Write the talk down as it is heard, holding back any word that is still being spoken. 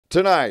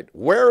Tonight,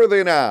 Where Are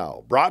They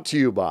Now? Brought to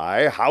you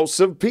by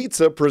House of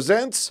Pizza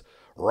presents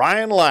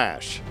Ryan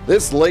Lasch.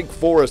 This Lake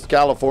Forest,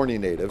 California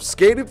native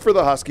skated for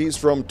the Huskies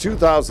from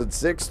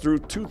 2006 through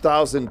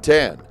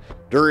 2010.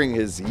 During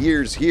his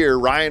years here,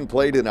 Ryan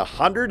played in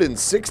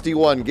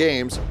 161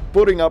 games,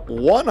 putting up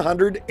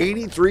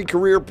 183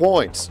 career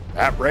points.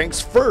 That ranks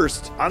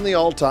first on the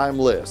all-time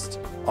list.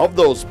 Of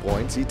those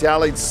points, he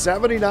tallied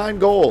 79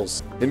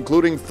 goals,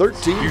 including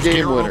 13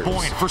 game winners.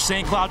 Point for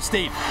St. Cloud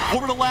State.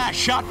 Over to Lasch,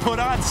 shot put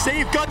on,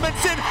 save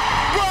Gudmundsson.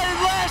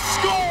 Ryan Lasch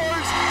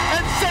scores,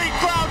 and St.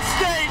 Cloud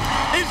State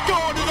is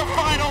going to the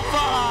Final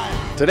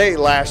Five. Today,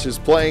 Lasch is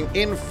playing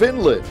in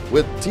Finland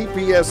with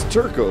TPS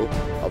Turku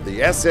of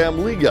the SM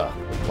Liga.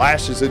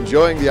 Lasch is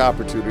enjoying the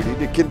opportunity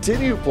to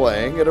continue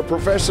playing at a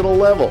professional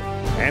level,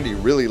 and he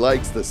really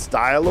likes the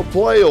style of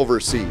play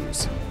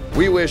overseas.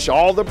 We wish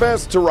all the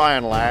best to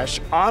Ryan Lasch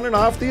on and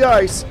off the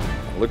ice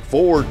and look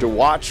forward to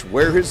watch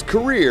where his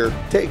career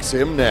takes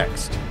him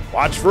next.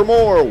 Watch for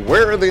more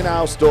Where Are They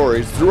Now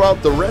stories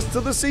throughout the rest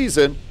of the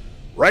season,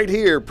 right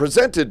here,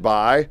 presented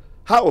by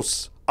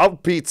House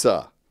of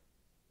Pizza.